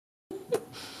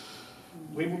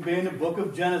We will be in the book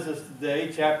of Genesis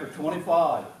today, chapter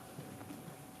 25.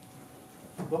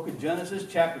 Book of Genesis,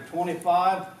 chapter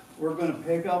 25. We're going to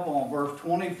pick up on verse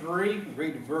 23 and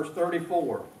read to verse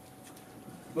 34.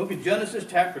 Book of Genesis,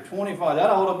 chapter 25. That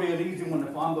ought to be an easy one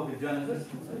to find, book of Genesis.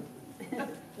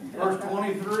 Verse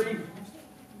 23.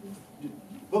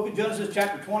 Book of Genesis,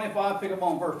 chapter 25. Pick up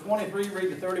on verse 23, read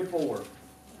to 34.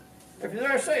 If you're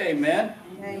there, say amen.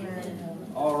 Amen.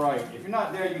 All right. If you're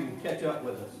not there, you can catch up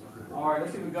with us. All right,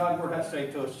 let's see what God's word has to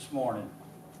say to us this morning.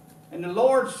 And the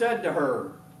Lord said to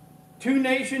her, 2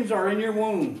 nations are in your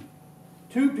womb.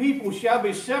 2 people shall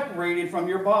be separated from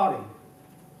your body.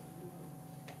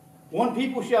 1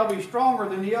 people shall be stronger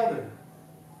than the other,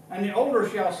 and the older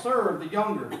shall serve the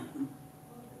younger.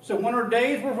 So when her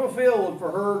days were fulfilled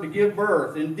for her to give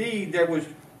birth, indeed there was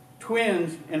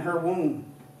twins in her womb.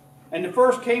 And the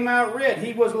first came out red.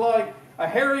 He was like a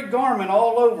hairy garment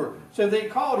all over. So they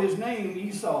called his name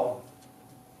Esau.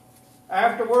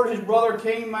 Afterward his brother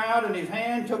came out, and his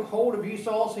hand took hold of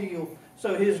Esau's heel.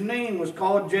 So his name was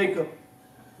called Jacob.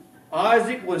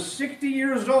 Isaac was 60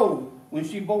 years old when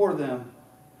she bore them.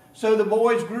 So the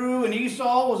boys grew, and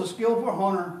Esau was a skillful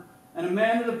hunter and a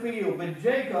man of the field. But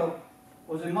Jacob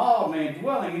was a mild man,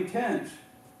 dwelling in tents.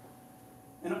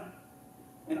 And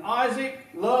Isaac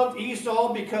loved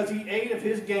Esau because he ate of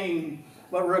his game.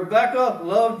 But Rebekah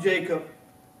loved Jacob.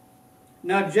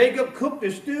 Now Jacob cooked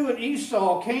a stew, and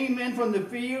Esau came in from the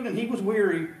field, and he was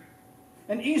weary.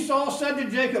 And Esau said to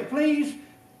Jacob, please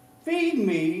feed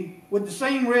me with the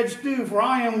same red stew, for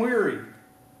I am weary.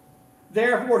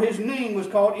 Therefore his name was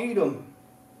called Edom.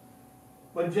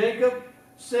 But Jacob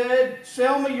said,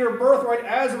 sell me your birthright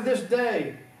as of this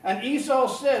day. And Esau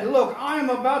said, look, I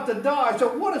am about to die,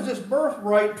 so what is this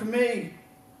birthright to me?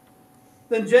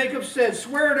 Then Jacob said,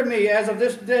 swear to me as of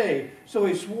this day. So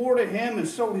he swore to him and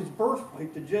sold his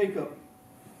birthright to Jacob.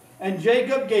 And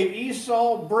Jacob gave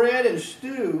Esau bread and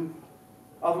stew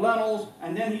of lentils,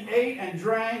 and then he ate and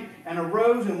drank and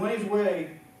arose and went his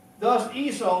way. Thus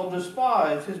Esau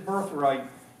despised his birthright.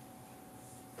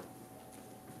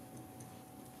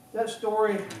 That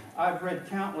story I've read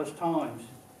countless times.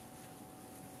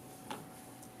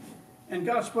 And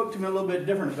God spoke to me a little bit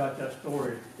different about that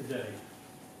story today.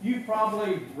 You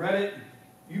probably read it.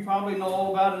 You probably know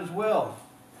all about it as well.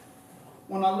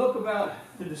 When I look about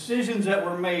the decisions that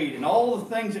were made and all the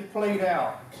things that played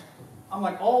out, I'm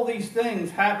like, all these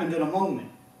things happened in a moment.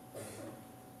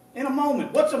 In a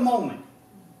moment. What's a moment?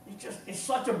 It's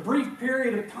such a brief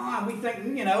period of time. We think,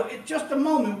 it's just a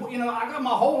moment. I got my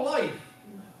whole life.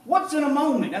 What's in a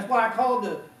moment? That's why I called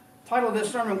the title of this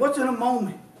sermon, What's in a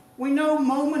Moment? We know a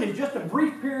moment is just a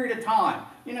brief period of time.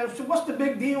 So what's the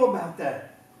big deal about that?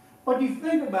 But you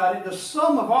think about it, the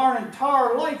sum of our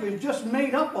entire life is just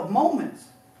made up of moments.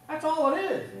 That's all it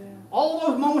is. Yeah. All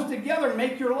those moments together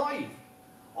make your life.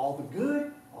 All the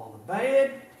good, all the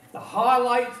bad, the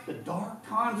highlights, the dark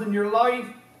times in your life,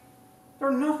 they're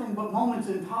nothing but moments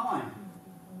in time.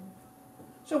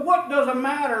 So what does a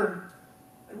moment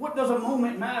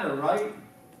matter, right?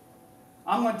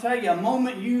 I'm going to tell you, a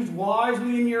moment used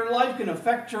wisely in your life can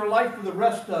affect your life for the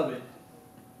rest of it.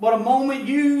 But a moment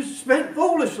spent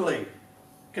foolishly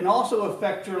can also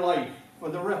affect your life for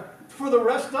the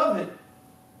rest of it.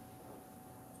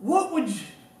 What would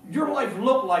your life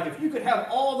look like if you could have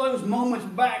all those moments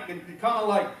back and kind of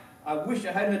like, I wish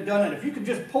I hadn't done it. If you could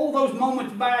just pull those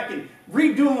moments back and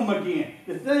redo them again.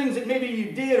 The things that maybe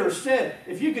you did or said,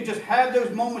 if you could just have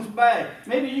those moments back.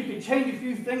 Maybe you could change a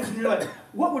few things in your life.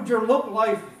 What would your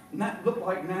life look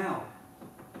like now?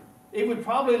 It would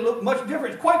probably look much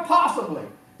different, quite possibly.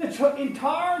 The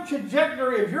entire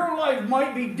trajectory of your life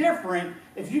might be different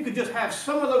if you could just have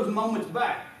some of those moments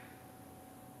back.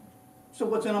 So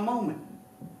what's in a moment?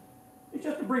 It's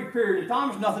just a brief period of time.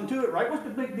 There's nothing to it, right? What's the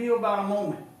big deal about a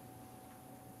moment?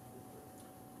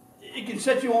 It can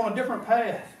set you on a different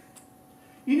path.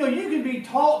 You can be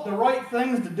taught the right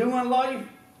things to do in life,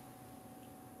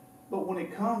 but when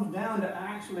it comes down to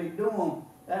actually doing them,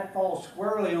 that falls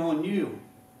squarely on you.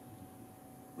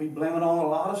 We blame it on a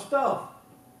lot of stuff.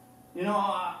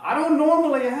 I don't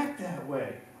normally act that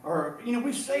way. Or,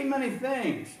 we say many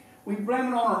things. We blame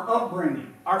it on our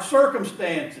upbringing, our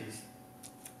circumstances.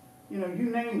 You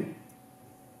name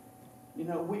it.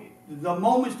 The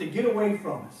moments to get away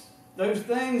from us. Those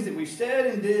things that we said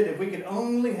and did, if we could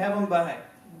only have them back.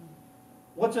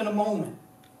 What's in a moment?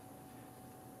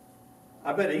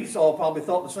 I bet Esau probably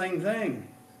thought the same thing.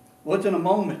 What's in a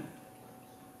moment?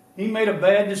 He made a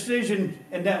bad decision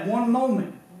in that one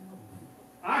moment.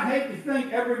 I hate to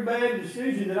think every bad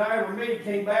decision that I ever made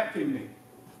came back to me.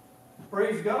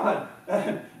 Praise God.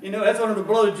 That's under the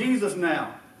blood of Jesus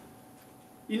now.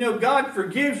 You know, God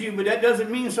forgives you, but that doesn't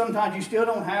mean sometimes you still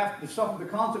don't have to suffer the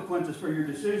consequences for your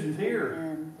decisions here.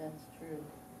 And that's true.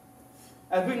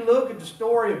 As we look at the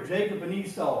story of Jacob and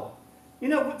Esau, you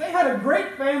know, they had a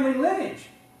great family lineage.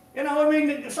 You know, I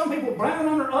mean, some people blame it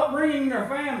on their upbringing and their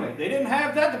family. They didn't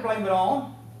have that to blame it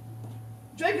on.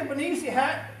 Jacob and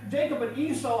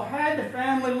Esau had the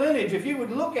family lineage. If you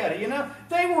would look at it, you know,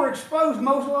 they were exposed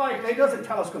most likely. It doesn't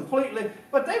tell us completely,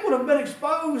 but they would have been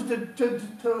exposed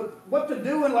to what to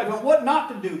do in life and what not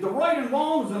to do, the right and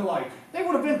wrongs in life. They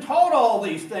would have been taught all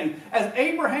these things. As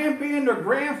Abraham being their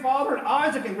grandfather and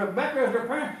Isaac and Rebekah as their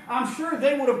parents, I'm sure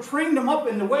they would have trained them up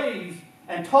in the ways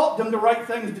and taught them the right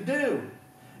things to do.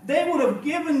 They would have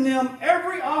given them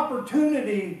every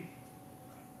opportunity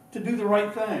to do the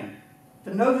right thing,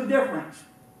 to know the difference.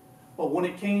 But when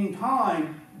it came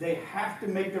time, they have to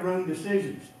make their own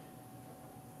decisions.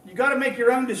 You got to make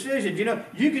your own decisions. You know,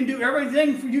 you can do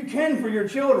everything you can for your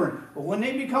children, but when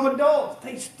they become adults,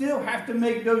 they still have to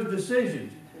make those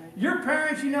decisions. Your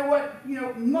parents, you know what? You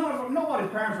know, nobody's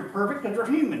parents are perfect because they're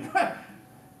human.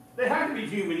 They have to be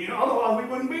human, you know, otherwise we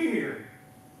wouldn't be here.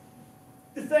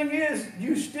 The thing is,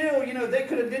 you still, you know, they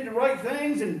could have did the right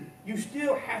things, and you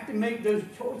still have to make those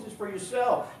choices for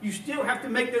yourself. You still have to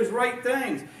make those right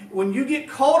things. When you get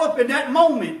caught up in that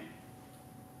moment,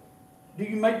 do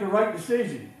you make the right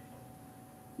decision?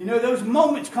 You know, those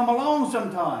moments come along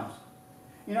sometimes.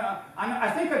 You know, I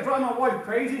think I drive my wife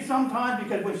crazy sometimes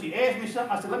because when she asks me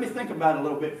something, I said, let me think about it a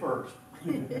little bit first.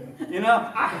 You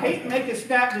know, I hate making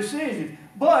snap decisions.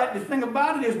 But the thing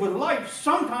about it is, with life,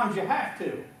 sometimes you have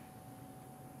to.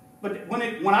 But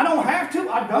when I don't have to,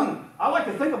 I don't. I like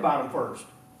to think about them first.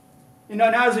 You know,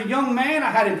 now as a young man,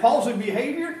 I had impulsive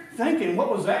behavior, thinking,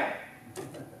 what was that?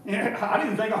 You know, I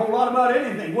didn't think a whole lot about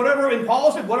anything. Whatever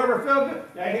impulsive, whatever felt good,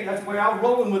 hey, that's the way I was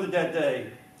rolling with it that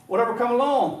day. Whatever come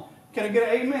along. Can I get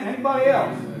an amen? Anybody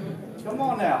else? Come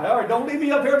on now. All right, don't leave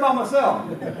me up here by myself.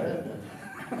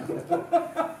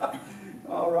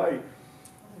 All right.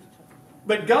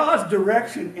 But God's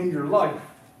direction in your life,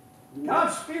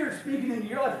 God's Spirit speaking into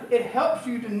your life, it helps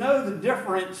you to know the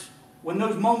difference when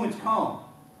those moments come.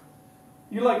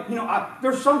 You're like, you know,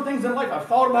 there's some things in life I've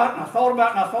thought about and I thought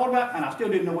about and I thought about and I still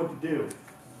didn't know what to do.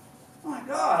 Oh my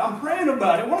God, I'm praying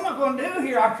about it. What am I going to do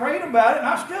here? I prayed about it and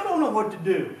I still don't know what to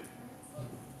do.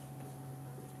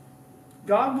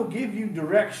 God will give you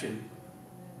direction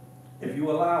if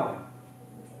you allow Him.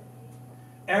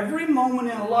 Every moment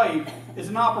in life is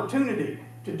an opportunity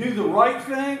to do the right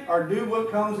thing or do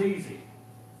what comes easy.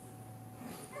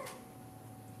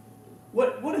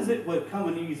 What is it with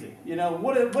coming easy? You know,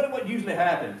 what usually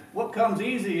happens? What comes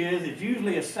easy is it's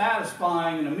usually a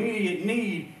satisfying an immediate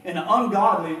need in an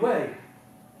ungodly way.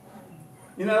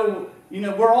 You know,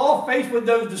 we're all faced with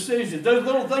those decisions, those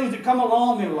little things that come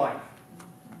along in life.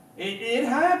 It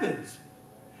happens.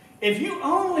 If you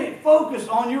only focus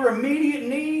on your immediate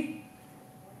need,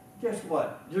 guess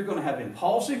what? You're going to have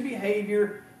impulsive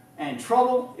behavior and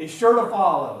trouble is sure to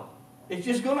follow. It's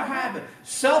just going to happen.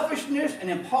 Selfishness and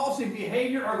impulsive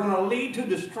behavior are going to lead to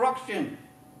destruction.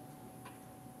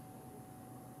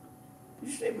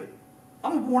 You say, but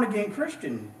I'm a born-again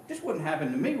Christian. This wouldn't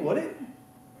happen to me, would it?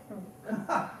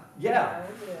 Yeah,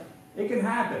 it can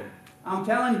happen. I'm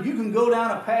telling you, you can go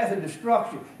down a path of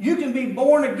destruction. You can be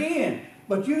born again,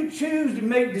 but you choose to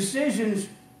make decisions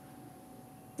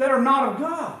that are not of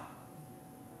God.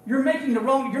 You're making the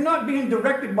wrong, you're not being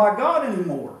directed by God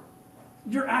anymore.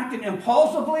 You're acting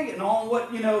impulsively and on what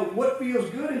feels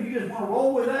good, and you just want to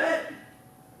roll with that.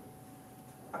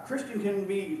 A Christian can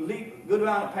go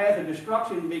down a path of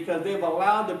destruction because they've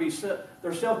allowed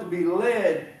themselves to be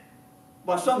led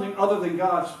by something other than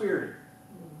God's Spirit.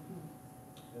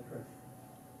 That's right.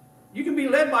 You can be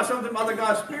led by something other than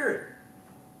God's Spirit.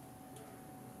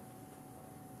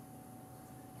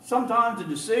 Sometimes the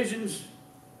decisions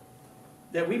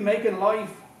that we make in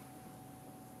life,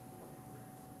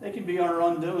 they can be our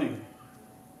undoing.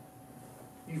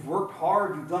 You've worked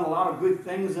hard, you've done a lot of good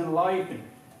things in life, and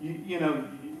you know,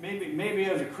 maybe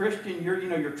as a Christian,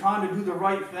 you're trying to do the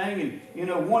right thing,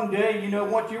 and one day, you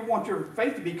want your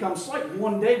faith to become sight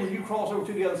one day when you cross over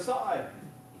to the other side.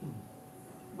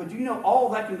 But all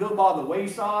that can go by the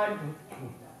wayside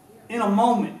in a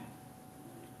moment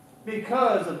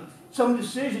because of some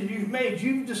decision you've made.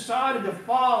 You've decided to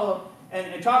follow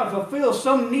and try to fulfill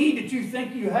some need that you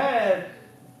think you have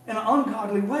in an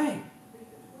ungodly way.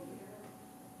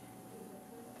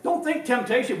 Don't think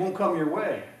temptation won't come your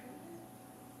way.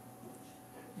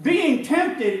 Being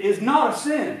tempted is not a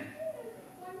sin.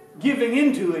 Giving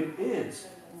into it is.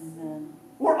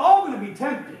 We're all going to be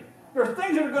tempted. There are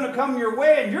things that are going to come your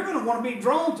way and you're going to want to be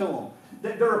drawn to them.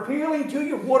 that they're appealing to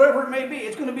you, whatever it may be.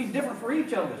 It's going to be different for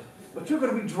each of us. But you're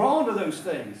going to be drawn to those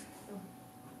things.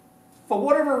 For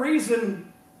whatever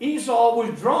reason, Esau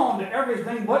was drawn to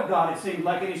everything but God, it seems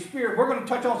like, in his spirit. We're going to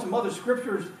touch on some other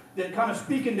scriptures that kind of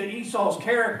speak into Esau's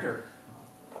character.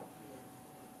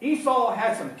 Esau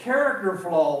had some character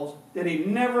flaws that he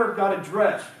never got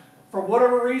addressed. For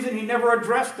whatever reason, he never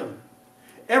addressed them.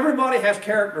 Everybody has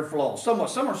character flaws. Some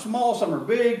are small, some are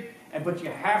big, but you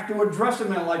have to address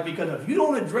them in life, because if you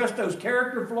don't address those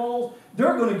character flaws,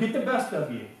 they're going to get the best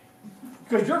of you.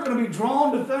 Because you're going to be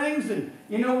drawn to things, and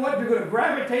you know what? You're going to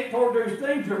gravitate toward those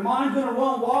things. Your mind's going to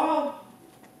run wild.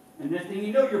 And next thing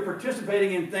you know, you're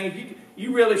participating in things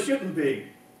you really shouldn't be.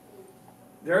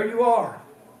 There you are.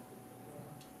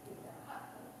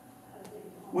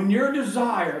 When your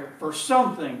desire for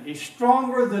something is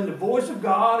stronger than the voice of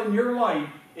God in your life,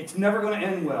 it's never going to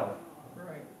end well.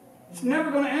 Right. It's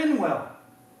never going to end well.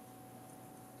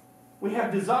 We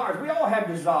have desires. We all have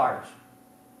desires.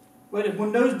 But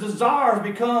when those desires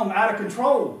become out of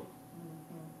control,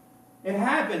 it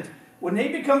happens. When they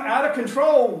become out of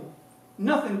control,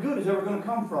 nothing good is ever going to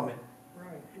come from it.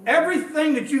 Right.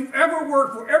 Everything that you've ever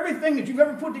worked for, everything that you've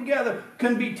ever put together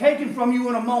can be taken from you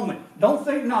in a moment. Don't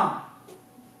think not.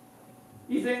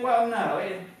 You think, well, no,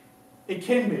 it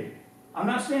can be. I'm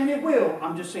not saying it will.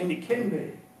 I'm just saying it can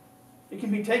be. It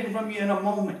can be taken from you in a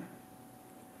moment.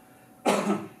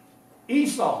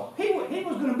 Esau, he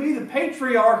was going to be the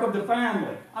patriarch of the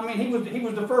family. I mean, he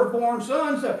was the firstborn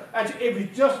son, so it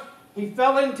was just, he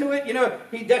fell into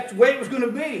it, that's the way it was going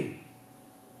to be.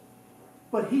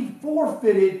 But he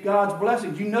forfeited God's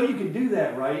blessings. You know you can do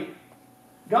that, right?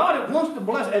 God wants to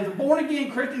bless, as a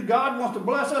born-again Christian, God wants to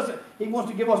bless us. He wants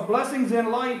to give us blessings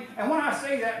in life. And when I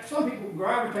say that, some people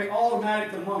gravitate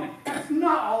automatically to money. That's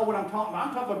not all what I'm talking about.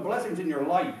 I'm talking about blessings in your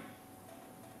life.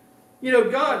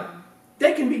 God,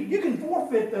 you can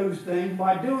forfeit those things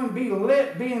by being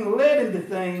led into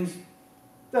things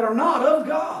that are not of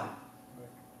God.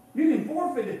 You can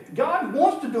forfeit it. God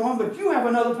wants to do them, but you have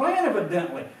another plan,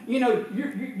 evidently.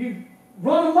 You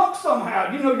run amok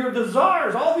somehow. Your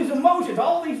desires, all these emotions,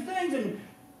 all these things, and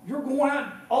you're going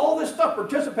out, all this stuff,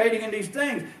 participating in these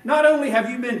things. Not only have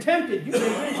you been tempted, you've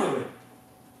been into it.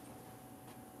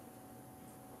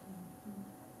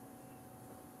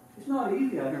 It's not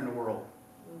easy out here in the world.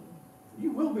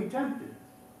 You will be tempted.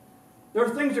 There are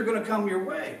things that are going to come your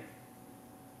way.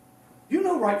 You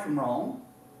know right from wrong.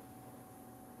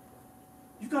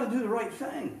 You've got to do the right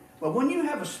thing. But when you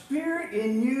have a spirit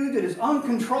in you that is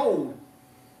uncontrolled,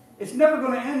 it's never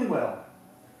going to end well.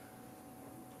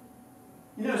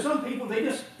 Some people, they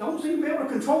just don't seem to be able to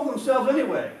control themselves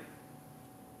anyway.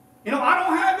 I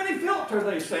don't have any filter,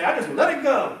 they say. I just let it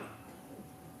go.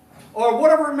 Or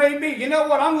whatever it may be. You know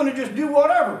what? I'm going to just do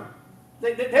whatever.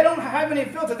 They don't have any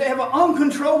filter. They have an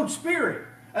uncontrolled spirit.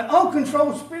 An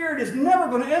uncontrolled spirit is never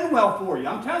going to end well for you.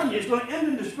 I'm telling you, it's going to end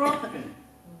in destruction.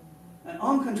 An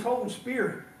uncontrolled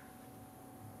spirit.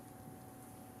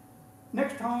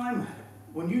 Next time,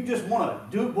 when you just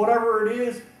want to do whatever it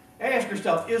is, ask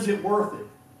yourself, is it worth it?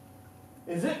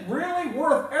 Is it really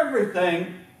worth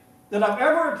everything that I've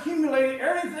ever accumulated,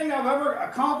 everything I've ever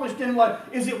accomplished in life?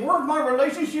 Is it worth my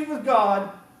relationship with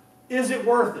God? Is it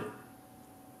worth it?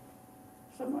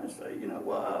 Somebody say,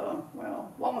 well,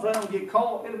 as long as I don't get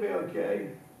caught, it'll be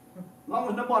okay. As long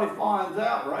as nobody finds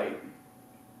out, right?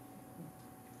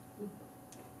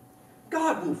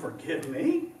 God will forgive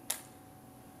me.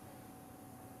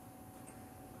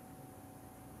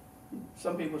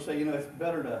 Some people say, it's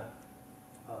better to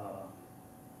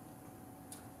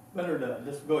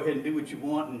just go ahead and do what you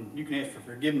want, and you can ask for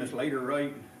forgiveness later,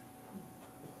 right?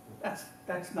 That's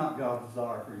not God's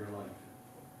desire for your life.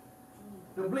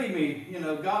 But believe me,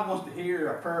 God wants to hear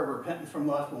a prayer of repentance from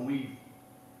us when we've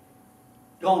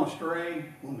gone astray,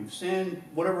 when we've sinned,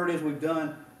 whatever it is we've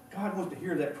done. God wants to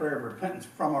hear that prayer of repentance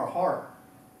from our heart.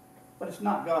 But it's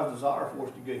not God's desire for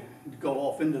us to go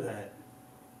off into that.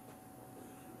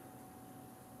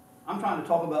 I'm trying to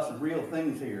talk about some real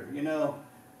things here.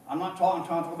 I'm not trying to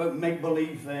talk about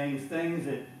make-believe things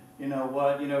that,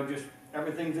 just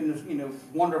everything's in this,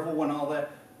 wonderful and all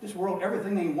that. This world,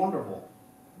 everything ain't wonderful.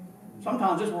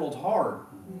 Sometimes this world's hard.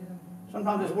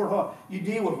 Sometimes this world's hard. You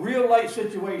deal with real life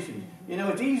situations.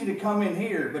 It's easy to come in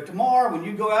here, but tomorrow when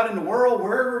you go out in the world,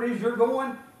 wherever it is you're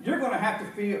going to have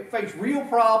to face real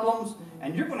problems,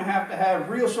 and you're going to have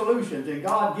real solutions, and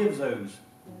God gives those.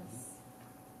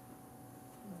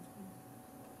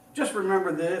 Just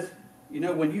remember this,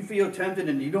 when you feel tempted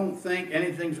and you don't think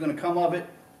anything's going to come of it,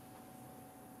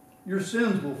 your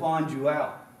sins will find you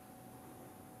out.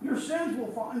 Your sins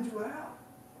will find you out.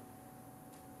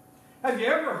 Have you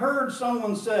ever heard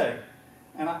someone say,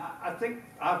 and I think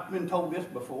I've been told this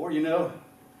before, you know,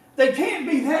 they can't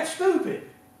be that stupid.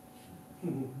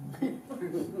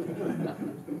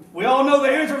 We all know the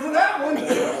answer to that one.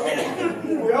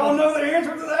 We all know the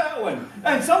answer to that one.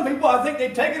 And some people, I think,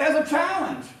 they take it as a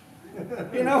challenge.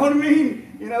 You know what I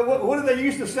mean? You know, what did they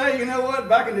used to say? You know what?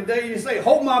 Back in the day, you say,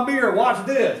 hold my beer, watch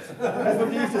this. That's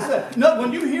what you used to say. No,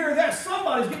 when you hear that,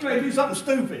 somebody's getting ready to do something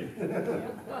stupid.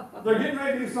 They're getting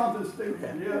ready to do something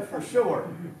stupid, yeah, for sure.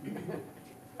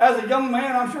 As a young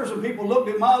man, I'm sure some people looked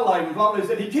at my life and probably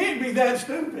said, he can't be that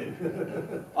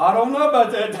stupid. I don't know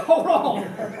about that. Hold on.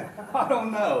 I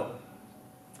don't know.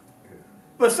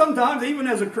 But sometimes, even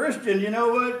as a Christian, you know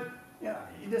what? You know,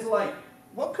 you're just like,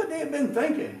 what could they have been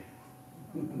thinking?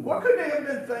 What could they have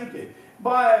been thinking?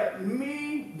 By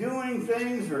me doing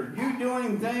things or you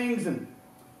doing things, and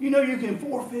you know you can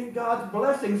forfeit God's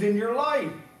blessings in your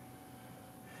life.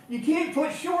 You can't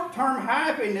put short-term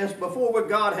happiness before what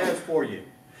God has for you.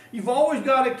 You've always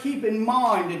got to keep in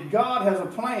mind that God has a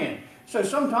plan. So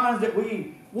sometimes that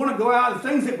we want to go out and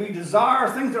things that we desire,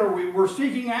 things that we're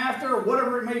seeking after,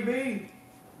 whatever it may be,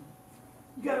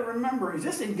 you got to remember, is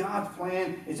this in God's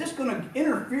plan? Is this going to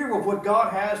interfere with what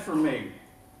God has for me?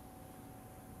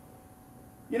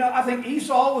 You know, I think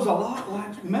Esau was a lot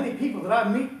like many people that I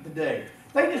meet today.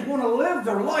 They just want to live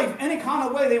their life any kind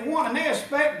of way they want, and they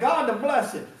expect God to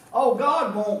bless it. Oh,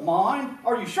 God won't mind.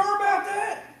 Are you sure about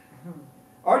that?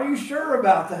 Are you sure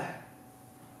about that?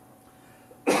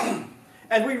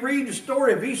 As we read the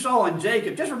story of Esau and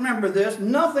Jacob, just remember this.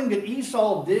 Nothing that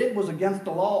Esau did was against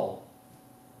the law.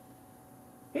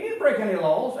 He didn't break any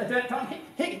laws at that time.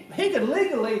 He could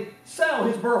legally sell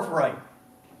his birthright.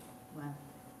 Wow.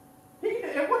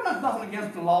 It wasn't nothing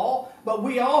against the law, but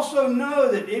we also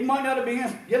know that it might not have been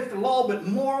against the law, but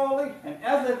morally and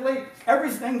ethically,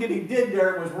 everything that he did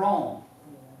there was wrong.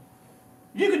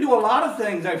 You can do a lot of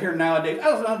things out here nowadays.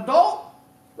 As an adult,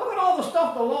 look at all the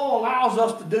stuff the law allows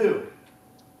us to do.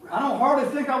 I don't hardly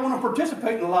think I want to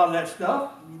participate in a lot of that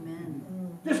stuff.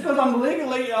 Amen. Just because I'm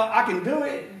legally, I can do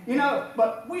it, you know.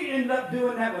 But we end up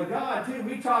doing that with God too.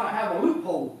 We try to have a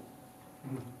loophole.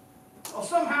 Well,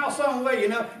 somehow, some way, you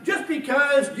know, just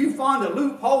because you find a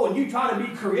loophole and you try to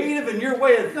be creative in your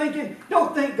way of thinking,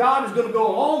 don't think God is going to go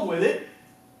along with it.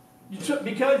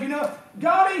 Because, you know,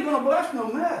 God ain't going to bless no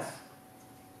mess.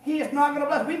 He is not going to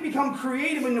bless. We become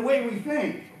creative in the way we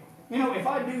think. You know, if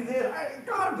I do this,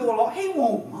 God will go along. He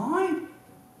won't mind.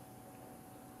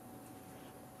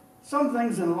 Some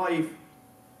things in life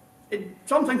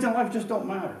just don't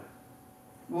matter.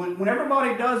 When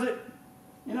everybody does it,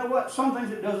 you know what? Some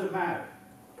things it doesn't matter.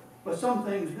 But some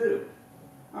things do.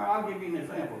 All right, I'll give you an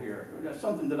example here. That's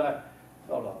something that I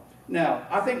thought of. Now,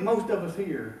 I think most of us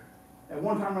here, at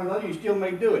one time or another, you still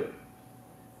may do it.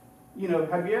 You know,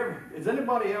 does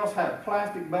anybody else have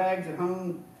plastic bags at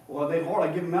home? Well, they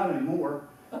hardly give them out anymore.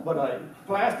 But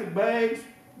plastic bags,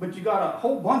 but you got a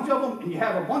whole bunch of them, and you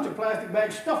have a bunch of plastic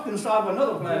bags stuffed inside of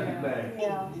another plastic bag.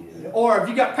 Yeah. Or if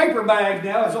you got paper bags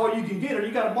now, that's all you can get, or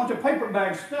you got a bunch of paper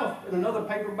bags stuffed in another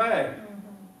paper bag.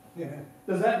 Mm-hmm. Yeah.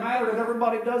 Does that matter that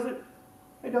everybody does it?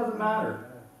 It doesn't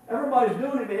matter. Everybody's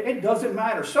doing it. It doesn't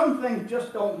matter. Some things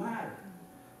just don't matter.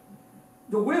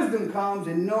 The wisdom comes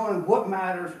in knowing what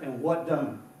matters and what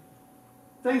don't.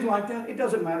 Things like that, it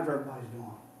doesn't matter if everybody's doing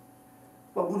it.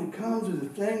 But when it comes to the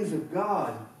things of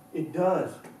God, it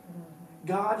does.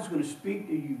 God is going to speak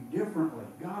to you differently.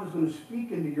 God is going to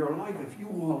speak into your life if you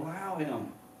will allow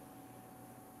Him.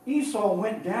 Esau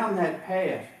went down that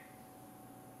path.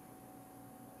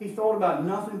 He thought about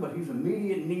nothing but his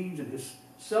immediate needs and his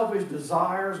selfish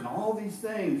desires and all these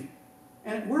things.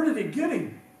 And where did it get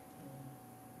him?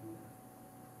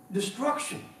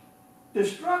 Destruction.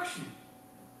 Destruction.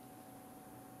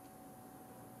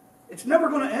 It's never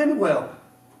going to end well.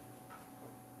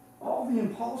 All the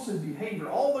impulsive behavior,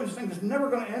 all those things, it's never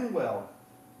going to end well.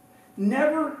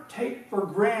 Never take for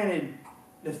granted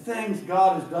the things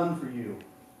God has done for you.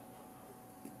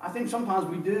 I think sometimes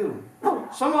we do.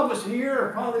 Some of us here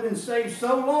have probably been saved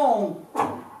so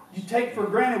long, you take for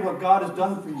granted what God has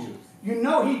done for you. You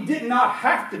know He did not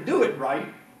have to do it,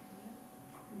 right?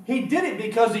 He did it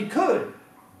because He could.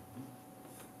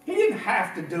 He didn't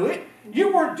have to do it.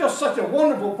 You weren't just such a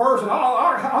wonderful person. Oh,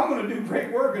 I'm going to do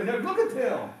great work. And look at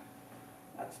Him.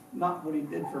 That's not what He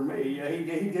did for me.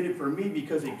 He did it for me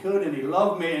because He could, and He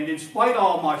loved me. And despite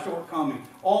all my shortcomings,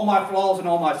 all my flaws and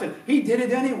all my sins, He did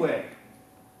it anyway.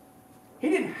 He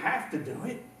didn't have to do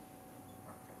it.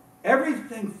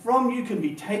 Everything from you can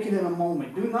be taken in a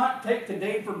moment. Do not take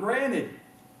today for granted.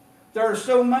 There are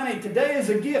so many. Today is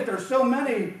a gift. There are so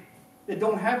many that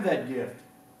don't have that gift.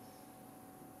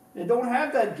 They don't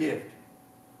have that gift.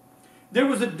 There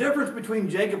was a difference between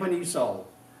Jacob and Esau.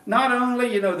 Not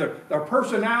only, their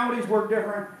personalities were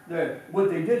different, what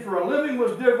they did for a living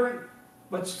was different,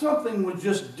 but something was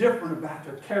just different about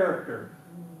their character.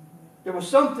 There was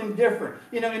something different.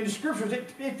 In the scriptures,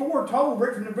 it foretold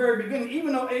right from the very beginning,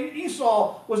 even though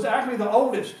Esau was actually the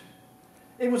oldest,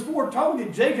 it was foretold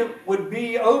that Jacob would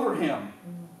be over him.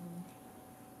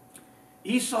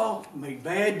 Esau made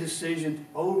bad decisions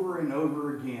over and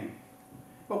over again.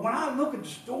 But when I look at the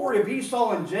story of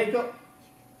Esau and Jacob,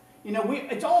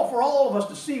 it's all for all of us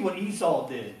to see what Esau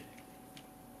did.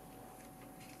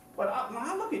 But when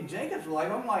I look at Jacob's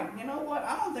life, I'm like, you know what?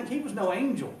 I don't think he was no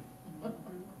angel.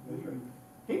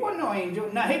 He wasn't no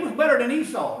angel. Now, he was better than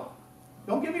Esau.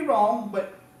 Don't get me wrong,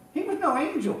 but he was no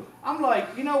angel. I'm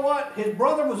like, you know what? His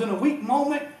brother was in a weak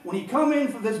moment. When he come in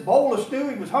for this bowl of stew,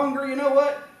 he was hungry. You know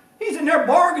what? He's in there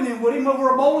bargaining with him over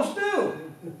a bowl of stew.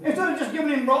 Instead of just giving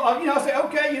him, say,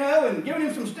 okay, and giving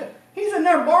him some stuff. He's in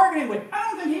there bargaining with him. I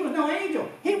don't think he was no angel.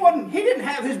 He didn't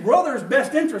have his brother's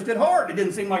best interest at heart, it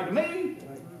didn't seem like to me.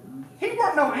 He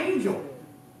weren't no angel.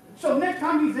 So next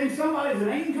time you think somebody's an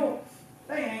angel,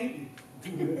 they ain't.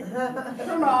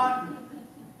 They're not.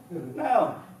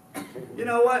 No. You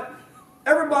know what?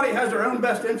 Everybody has their own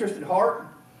best interest at heart.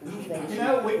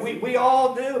 We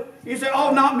all do. You say,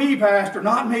 oh, not me, Pastor,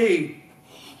 not me.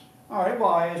 All right, well,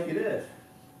 I ask you this.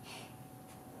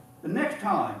 The next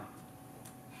time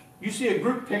you see a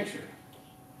group picture,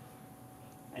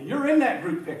 and you're in that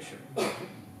group picture,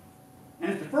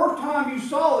 and it's the first time you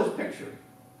saw this picture,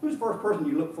 who's the first person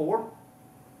you look for?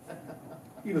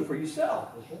 You look for yourself.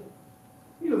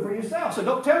 You look for yourself. So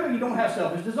don't tell me you don't have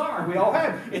selfish desires. We all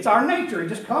have it. It's our nature. It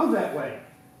just comes that way.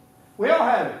 We all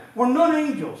have it. We're none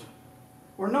angels.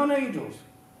 We're none angels.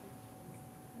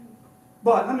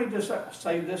 But let me just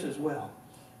say this as well.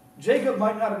 Jacob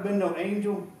might not have been no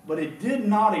angel, but it did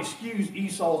not excuse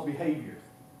Esau's behavior.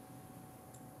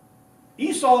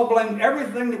 Esau blamed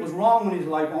everything that was wrong in his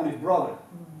life on his brother.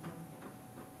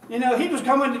 He was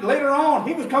coming later on.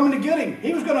 He was coming to get him.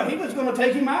 He was going to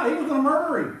take him out. He was going to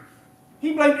murder him.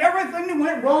 He blamed everything that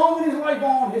went wrong in his life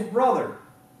on his brother,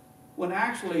 when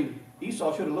actually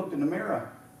Esau should have looked in the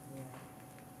mirror.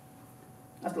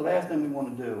 That's the last thing we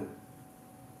want to do.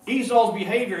 Esau's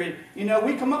behavior,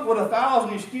 we come up with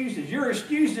 1,000 excuses. Your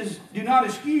excuses do not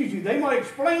excuse you. They might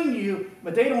explain you,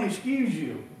 but they don't excuse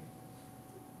you.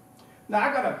 Now,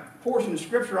 I got a portion of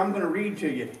scripture I'm going to read to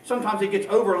you. Sometimes it gets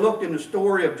overlooked in the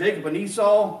story of Jacob and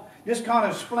Esau. This kind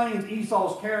of explains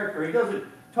Esau's character. He doesn't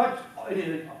touch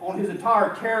on his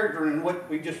entire character in what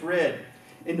we just read.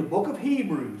 In the book of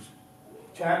Hebrews,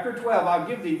 chapter 12, I'll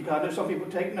give these because I know some people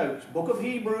take notes. Book of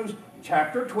Hebrews,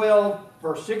 chapter 12,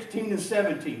 verse 16 and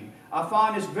 17. I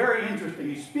find this very interesting.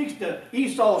 He speaks to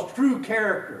Esau's true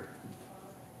character.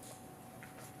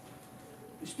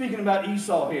 He's speaking about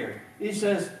Esau here. He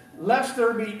says, lest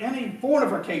there be any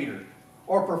fornicator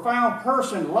or profound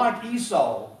person like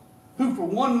Esau, who for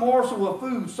one morsel of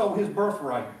food sold his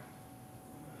birthright.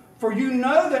 For you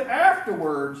know that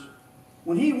afterwards,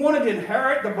 when he wanted to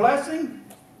inherit the blessing,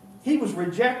 he was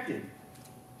rejected,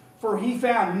 for he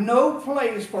found no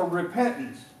place for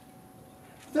repentance,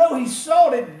 though he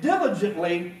sought it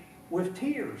diligently with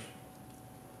tears.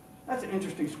 That's an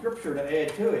interesting scripture to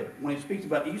add to it when he speaks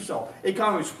about Esau. It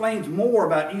kind of explains more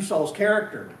about Esau's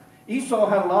character. Esau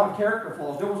had a lot of character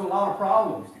flaws. There was a lot of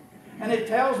problems. And it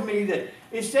tells me that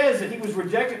it says that he was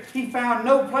rejected. He found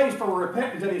no place for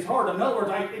repentance in his heart. In other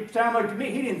words, it sounded like to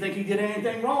me he didn't think he did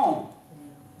anything wrong.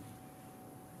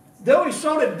 Though he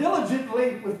sought it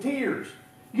diligently with tears.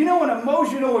 An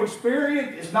emotional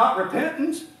experience is not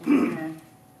repentance. An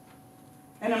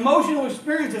emotional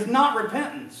experience is not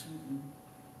repentance.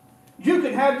 You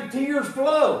can have the tears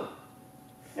flow.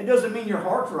 It doesn't mean your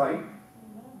heart's right.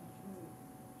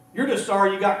 You're just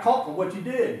sorry you got caught for what you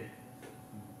did.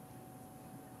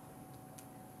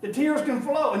 The tears can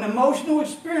flow. An emotional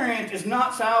experience is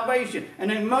not salvation.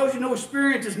 An emotional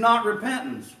experience is not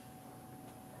repentance.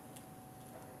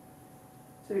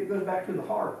 See, it goes back to the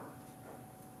heart.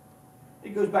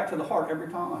 It goes back to the heart every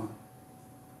time.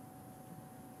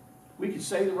 We can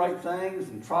say the right things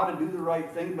and try to do the right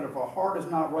thing, but if our heart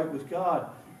is not right with God,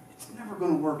 it's never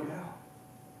going to work out.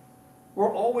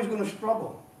 We're always going to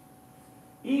struggle.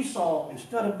 Esau,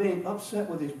 instead of being upset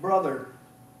with his brother,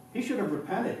 he should have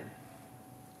repented.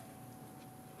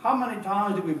 How many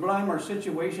times do we blame our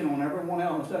situation on everyone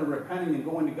else instead of repenting and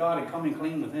going to God and coming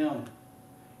clean with Him?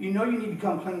 You know you need to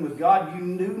come clean with God.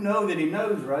 You do know that He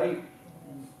knows, right?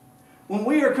 When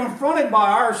we are confronted by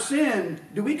our sin,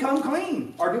 do we come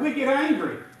clean? Or do we get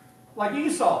angry? Like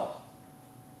Esau.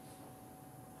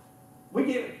 We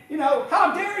get,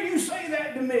 how dare you say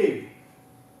that to me?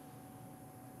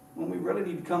 when we really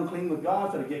need to come clean with God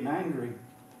instead of getting angry.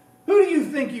 Who do you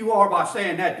think you are by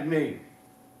saying that to me?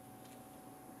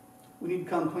 We need to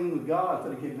come clean with God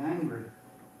instead of getting angry.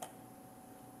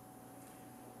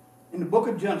 In the book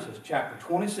of Genesis, chapter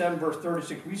 27, verse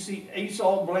 36, we see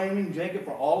Esau blaming Jacob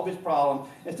for all of his problems.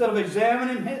 Instead of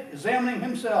examining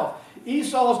himself,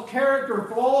 Esau's character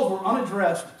flaws were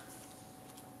unaddressed.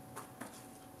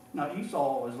 Now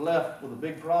Esau was left with a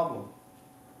big problem.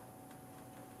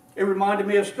 It reminded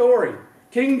me of a story.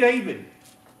 King David.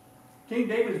 King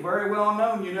David is very well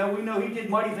known. You know, we know he did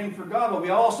mighty things for God, but we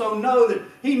also know that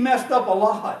he messed up a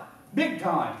lot. Big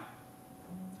time.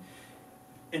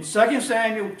 In 2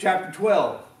 Samuel chapter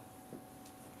 12,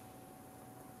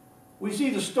 we see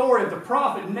the story of the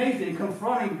prophet Nathan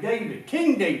confronting David,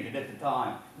 King David at the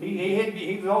time.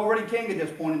 He was already king at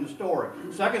this point in the story.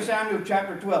 2 Samuel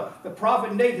chapter 12, the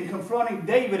prophet Nathan confronting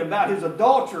David about his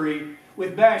adultery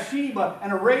with Bathsheba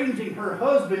and arranging her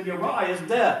husband Uriah's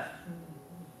death.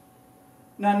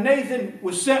 Now Nathan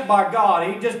was sent by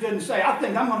God. He just didn't say, I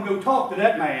think I'm going to go talk to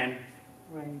that man.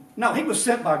 Right. No, he was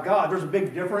sent by God. There's a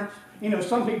big difference. You know,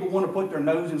 some people want to put their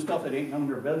nose in stuff that ain't none of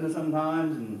their business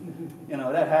sometimes, and, you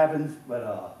know, that happens.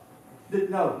 But,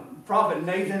 no, Prophet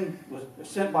Nathan was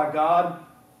sent by God.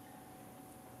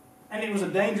 And it was a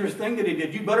dangerous thing that he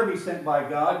did. You better be sent by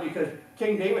God, because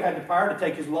King David had the power to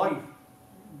take his life.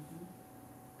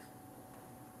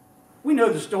 We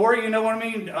know the story, you know what I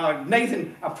mean?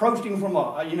 Nathan approached him from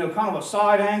a, kind of a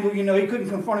side angle. You know, he couldn't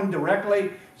confront him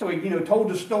directly. So he, told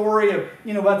the story of,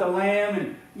 about the lamb.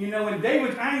 And, and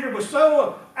David's anger was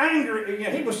so angry.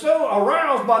 He was so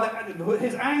aroused by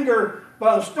his anger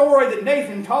by the story that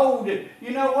Nathan told that, you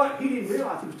know what? He didn't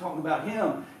realize he was talking about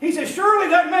him. He said, surely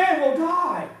that man will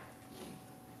die.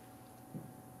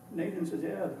 Nathan says,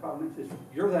 yeah. The prophet says,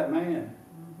 you're that man.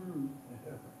 Mm-hmm.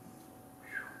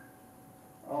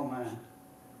 Oh, man.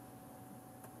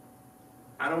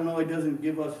 I don't know, it doesn't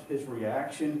give us his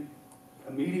reaction,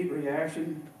 immediate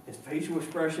reaction, his facial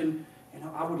expression.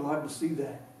 I would like to see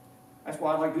that. That's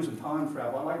why I like to do some time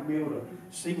travel. I like to be able to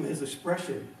see his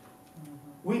expression.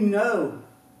 We know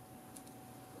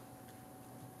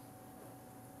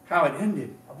how it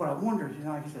ended. But I wonder,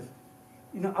 he says,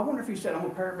 I wonder if he said, I'm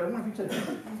going to paraphrase, I wonder if he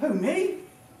said, who, me?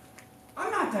 I'm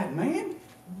not that man.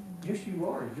 Yes, you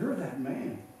are. You're that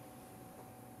man.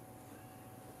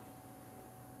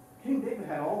 King David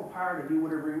had all the power to do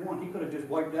whatever he wanted. He could have just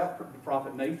wiped out the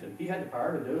prophet Nathan. He had the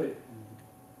power to do it.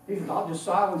 He said, I'll just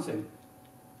silence him.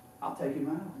 I'll take him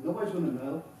out. Nobody's going to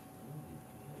know.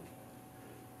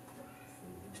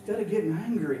 Instead of getting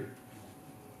angry,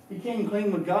 he came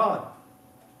clean with God.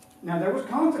 Now, there was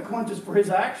consequences for his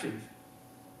actions,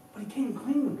 but he came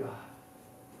clean with God.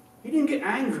 He didn't get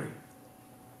angry.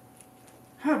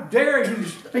 How dare you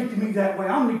speak to me that way?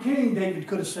 I'm the king, David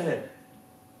could have said.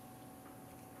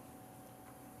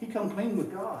 He come clean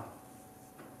with God.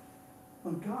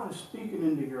 When God is speaking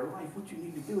into your life, what you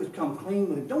need to do is come clean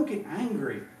with Him. Don't get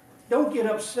angry. Don't get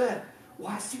upset.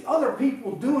 Well, I see other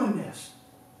people doing this.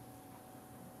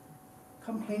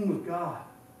 Come clean with God.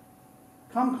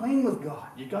 Come clean with God.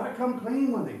 You got to come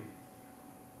clean with Him.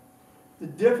 The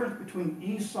difference between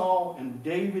Esau and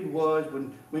David was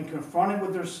when confronted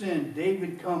with their sin,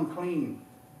 David come clean.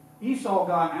 Esau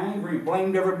got angry and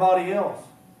blamed everybody else.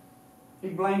 He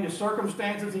blamed his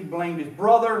circumstances. He blamed his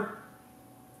brother.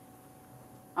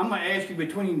 I'm going to ask you,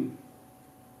 between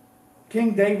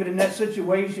King David in that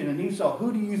situation and Esau,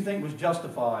 who do you think was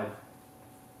justified?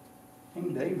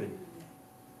 King David.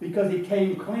 Because he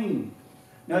came clean.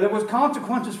 Now, there was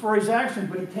consequences for his actions,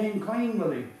 but he came clean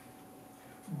with him.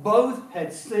 Both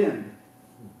had sinned.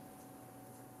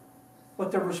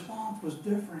 But their response was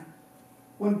different.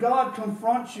 When God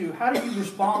confronts you, how do you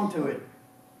respond to it?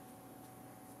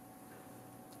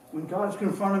 When God's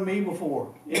confronted me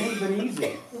before, it ain't been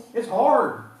easy. It's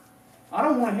hard. I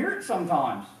don't want to hear it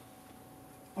sometimes.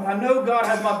 But I know God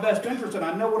has my best interest, and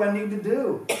I know what I need to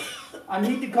do. I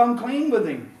need to come clean with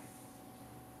Him.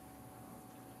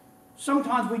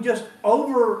 Sometimes we just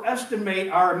overestimate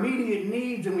our immediate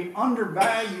needs and we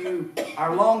undervalue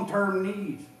our long-term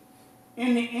needs.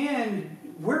 In the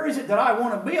end, where is it that I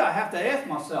want to be? I have to ask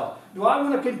myself, do I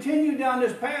want to continue down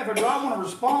this path, or do I want to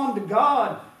respond to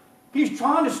God? He's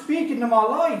trying to speak into my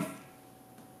life.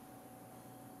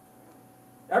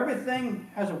 Everything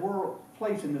has a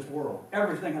place in this world.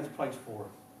 Everything has a place for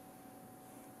it.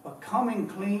 But coming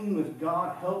clean with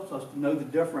God helps us to know the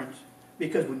difference.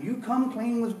 Because when you come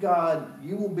clean with God,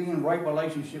 you will be in right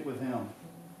relationship with Him.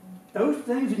 Those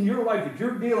things in your life that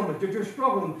you're dealing with, that you're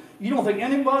struggling with, you don't think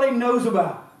anybody knows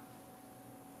about.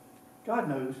 God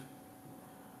knows.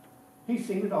 He's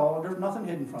seen it all. There's nothing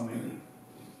hidden from Him.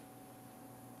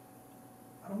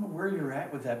 don't know where you're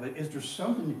at with that, but is there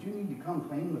something that you need to come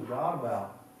clean with God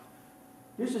about?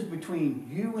 This is between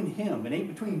you and Him. It ain't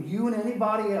between you and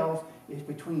anybody else. It's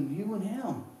between you and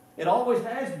Him. It always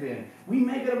has been. We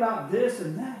make it about this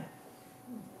and that.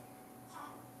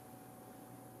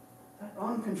 That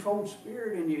uncontrolled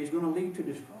spirit in you is going to lead to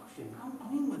destruction. Come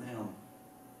clean with Him.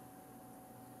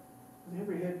 With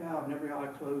every head bowed and every eye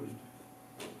closed.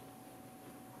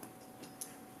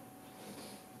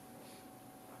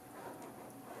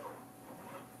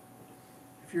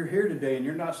 If you're here today and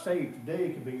you're not saved,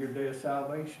 today could be your day of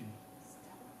salvation.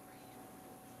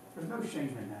 There's no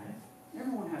shame in that.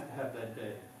 Everyone has to have that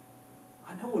day.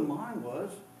 I know when mine was.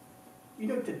 You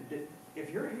know, if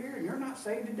you're here and you're not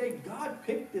saved today, God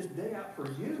picked this day out for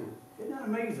you. Isn't that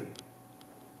amazing?